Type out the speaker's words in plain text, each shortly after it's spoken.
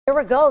Here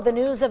we go. The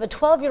news of a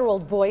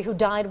 12-year-old boy who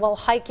died while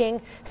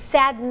hiking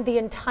saddened the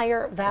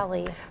entire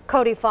valley.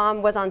 Cody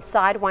Flom was on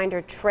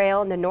Sidewinder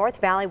Trail in the North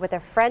Valley with a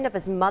friend of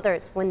his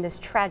mother's when this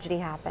tragedy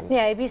happened.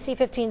 Yeah, ABC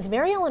 15's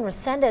Mary Ellen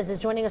Resendez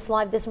is joining us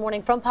live this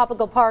morning from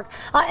Papago Park.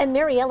 And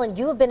Mary Ellen,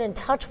 you have been in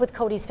touch with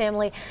Cody's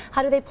family.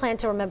 How do they plan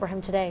to remember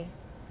him today?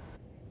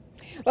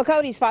 Well,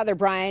 Cody's father,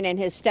 Brian, and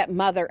his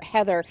stepmother,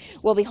 Heather,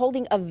 will be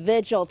holding a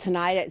vigil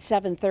tonight at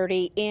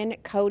 7:30 in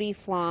Cody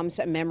Flom's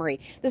memory.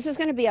 This is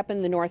going to be up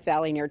in the North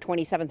Valley near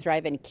 27th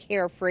Drive in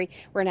Carefree.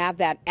 We're going to have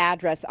that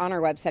address on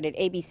our website at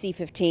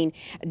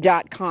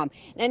abc15.com.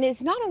 And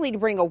it's not only to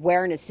bring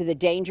awareness to the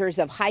dangers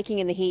of hiking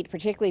in the heat,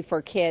 particularly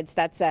for kids.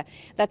 That's a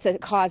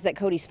cause that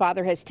Cody's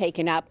father has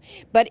taken up.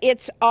 But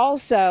it's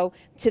also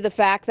to the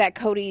fact that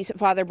Cody's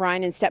father,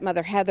 Brian, and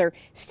stepmother, Heather,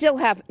 still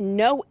have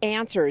no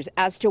answers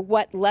as to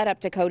what led up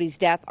to Cody's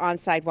death on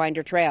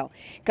Sidewinder Trail.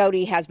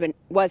 Cody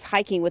was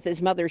hiking with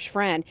his mother's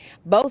friend.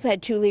 Both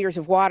had 2 liters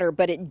of water,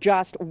 but it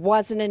just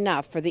wasn't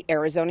enough for the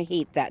Arizona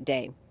heat that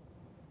day.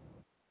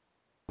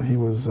 He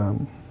was,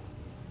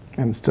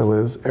 and still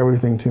is,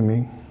 everything to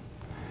me.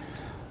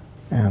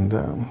 And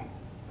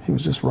he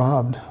was just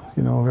robbed,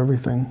 of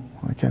everything.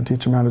 I can't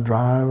teach him how to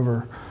drive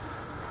or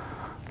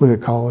look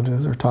at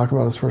colleges or talk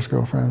about his first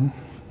girlfriend.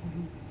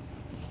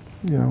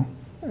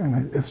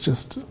 And it's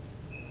just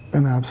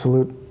an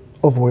absolute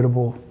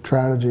avoidable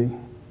tragedy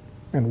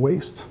and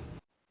waste.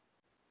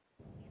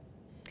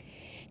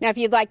 Now, if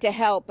you'd like to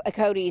help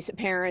Cody's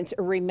parents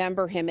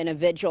remember him in a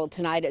vigil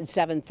tonight at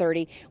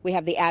 7:30, we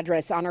have the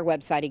address on our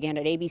website again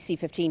at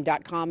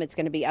abc15.com. It's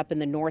going to be up in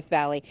the North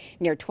Valley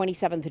near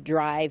 27th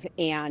Drive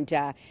and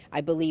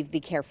I believe the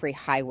Carefree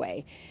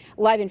Highway.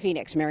 Live in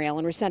Phoenix, Mary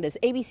Ellen Resendez,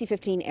 ABC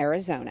 15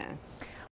 Arizona.